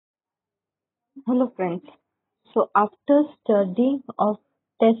Hello friends. So after studying of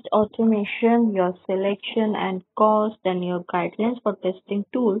test automation, your selection and cost and your guidelines for testing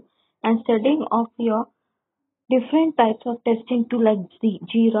tool and studying of your different types of testing tool like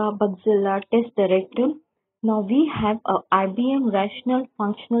Jira, Bugzilla, Test Director, now we have a IBM Rational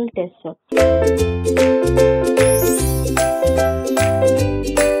Functional Tester.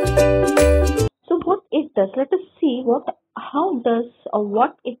 So what it does, let us see how does or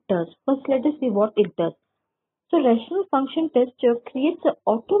what it does. First let us see what it does. So rational function tester creates an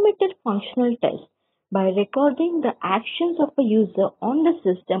automated functional test by recording the actions of a user on the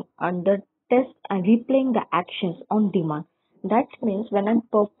system under test and replaying the actions on demand. That means when I'm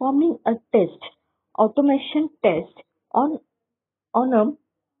performing a test, automation test on a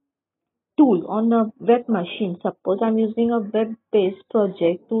tool on a web machine. Suppose I'm using a web-based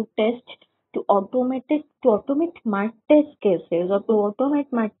project to test to automate my test cases or to automate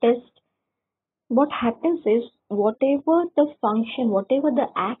my test. What happens is whatever the function, whatever the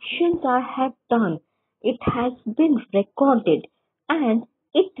actions I have done, it has been recorded and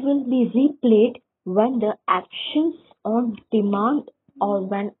it will be replayed when the actions on demand or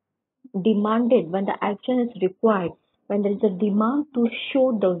when demanded, when the action is required, when there is a demand to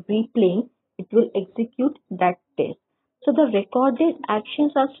show the replaying, it will execute that test. So the recorded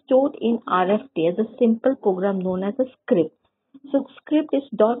actions are stored in RFT as a simple program known as a script. So script is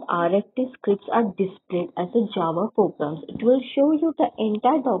 .rft scripts are displayed as a Java programs. It will show you the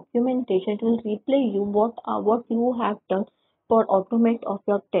entire documentation. It will replay you what you have done for automate of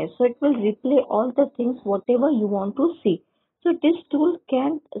your test. So it will replay all the things whatever you want to see. So this tool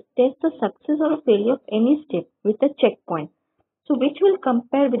can test the success or failure of any step with a checkpoint. So which will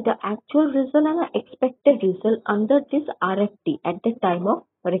compare with the actual result and the expected result under this RFT at the time of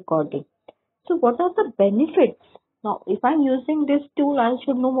recording. So what are the benefits? Now, if I'm using this tool, I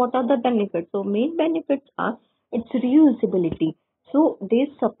should know what are the benefits. So main benefits are its reusability. So this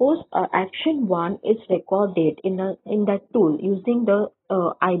suppose action one is recorded in that tool using the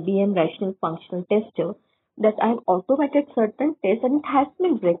IBM Rational Functional Tester that I've automated certain tests and it has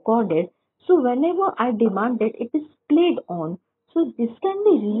been recorded. So whenever I demand it, it is played on. So this can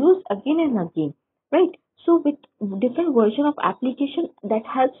be reused again and again, right? So with different version of application that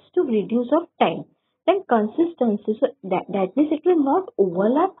helps to reduce of time. Then consistency, so that means it will not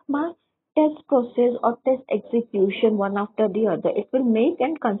overlap my test process or test execution one after the other. It will make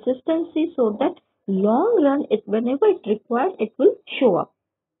and consistency so that long run it whenever it required it will show up.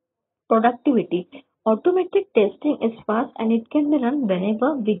 Productivity. Automated testing is fast and it can be run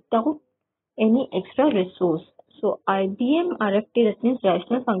whenever without any extra resource. So IBM RFT, that means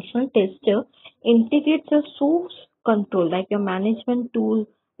Rational Functional Tester, integrates a source control like your management tool,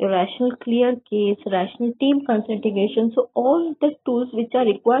 your rational clear case, rational team configuration. So all the tools which are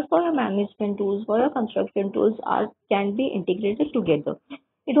required for your management tools, for your construction tools are can be integrated together.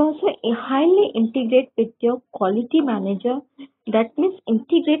 It also highly integrates with your quality manager. That means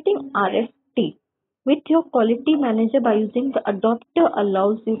integrating RFT with your quality manager by using the adapter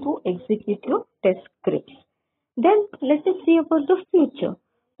allows you to execute your test scripts. Then let us see about the future.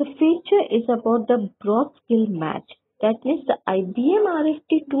 The future is about the broad skill match. That means the IBM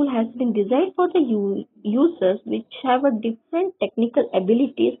RFT tool has been designed for the users which have a different technical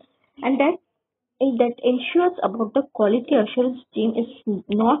abilities and that ensures about the quality assurance team is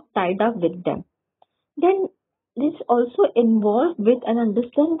not tied up with them. Then this also involved with and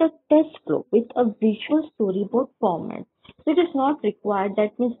understand the test flow with a visual storyboard format. So it is not required.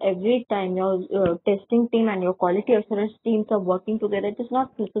 That means every time your testing team and your quality assurance teams are working together, it is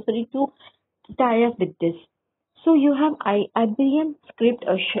not necessary to tie up with this. So you have IBM Script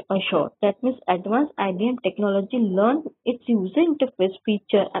Assure. That means advanced IBM technology learn its user interface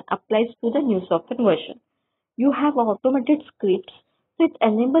feature and applies to the new software version. You have automated scripts that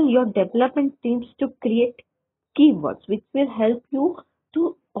enable your development teams to create keywords which will help you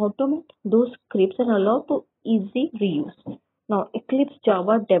to automate those scripts and allow to easy reuse. Now Eclipse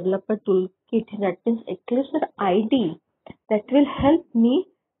Java Developer Toolkit, that means Eclipse IDE that will help me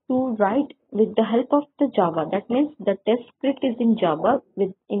to write with the help of the Java. That means the test script is in Java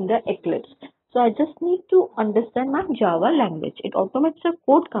within the Eclipse. So I just need to understand my Java language. It automates the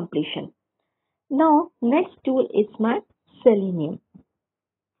code completion. Now, next tool is my Selenium.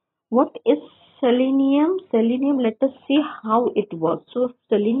 What is Selenium? Selenium, let us see how it works. So,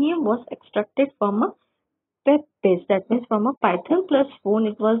 Selenium was extracted from a web page, that means from a Python plus phone.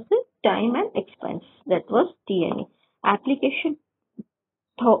 It was the time and expense, that was TNE. Application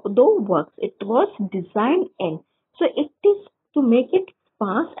though works, it was designed in. So, it is to make it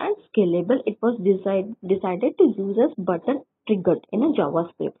fast and scalable. It was decided to use as button triggered in a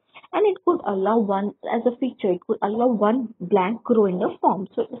JavaScript and it could allow one as a feature. It could allow one blank row in the form.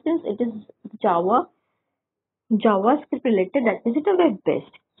 So since it is JavaScript related, that means it is web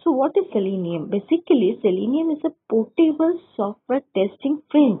based. So what is Selenium? Basically, Selenium is a portable software testing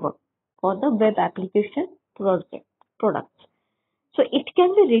framework for the web application products. So it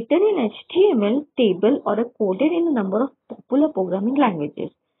can be written in HTML table or coded in a number of popular programming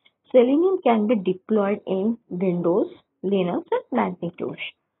languages. Selenium can be deployed in Windows, Linux, and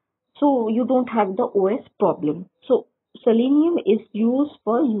Macintosh. So you don't have the OS problem. So Selenium is used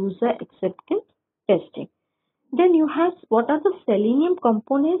for user acceptance testing. Then you have what are the Selenium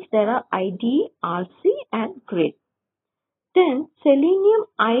components? There are IDE, RC, and grid. Then Selenium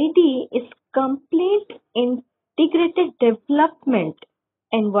IDE is complete integrated development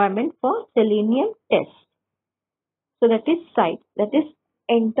environment for Selenium test. So that is site, that is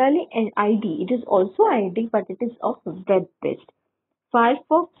entirely an IDE. It is also IDE, but it is of web based.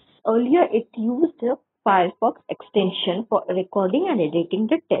 Firefox, earlier it used the Firefox extension for recording and editing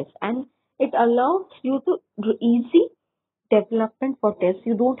the tests, and it allows you to do easy development for tests.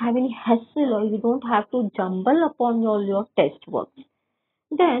 You don't have any hassle or you don't have to jumble upon your test work.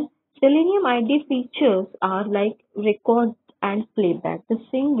 Then Selenium ID features are like record and playback, the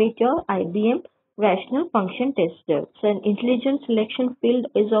same with your IBM rational function tester. So an intelligent selection field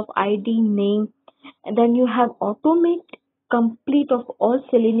is of ID name, and then you have automate complete of all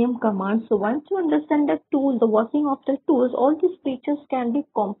Selenium commands. So once you understand the tool, the working of the tools, all these features can be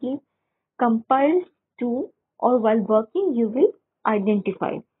complete compiled to, or while working you will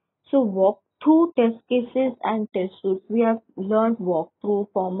identify. So walkthrough test cases and test suits. We have learned walkthrough,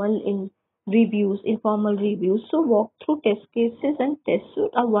 formal in reviews, informal reviews. So walkthrough test cases and test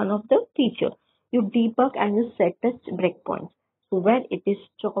suite are one of the feature. You debug and you set the breakpoints. So where it is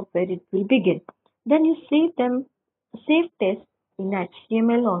stopped, where it will begin. Then you save tests in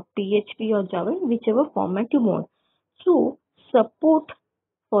HTML or PHP or Java, whichever format you want. So support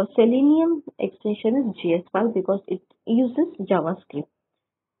for Selenium extension is JS5 because it uses JavaScript.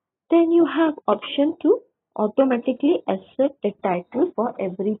 Then you have option to automatically assert the title for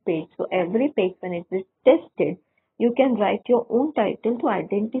every page. So every page when it is tested, you can write your own title to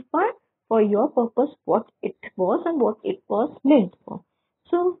identify for your purpose what it was and what it was meant for.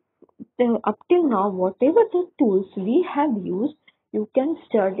 So up till now, whatever the tools we have used, you can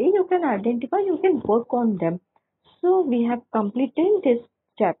study, you can identify, you can work on them. So we have completed this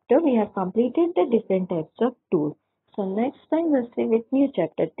chapter, we have completed the different types of tools. So next time we'll see with new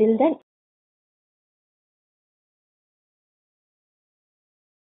chapter. Till then,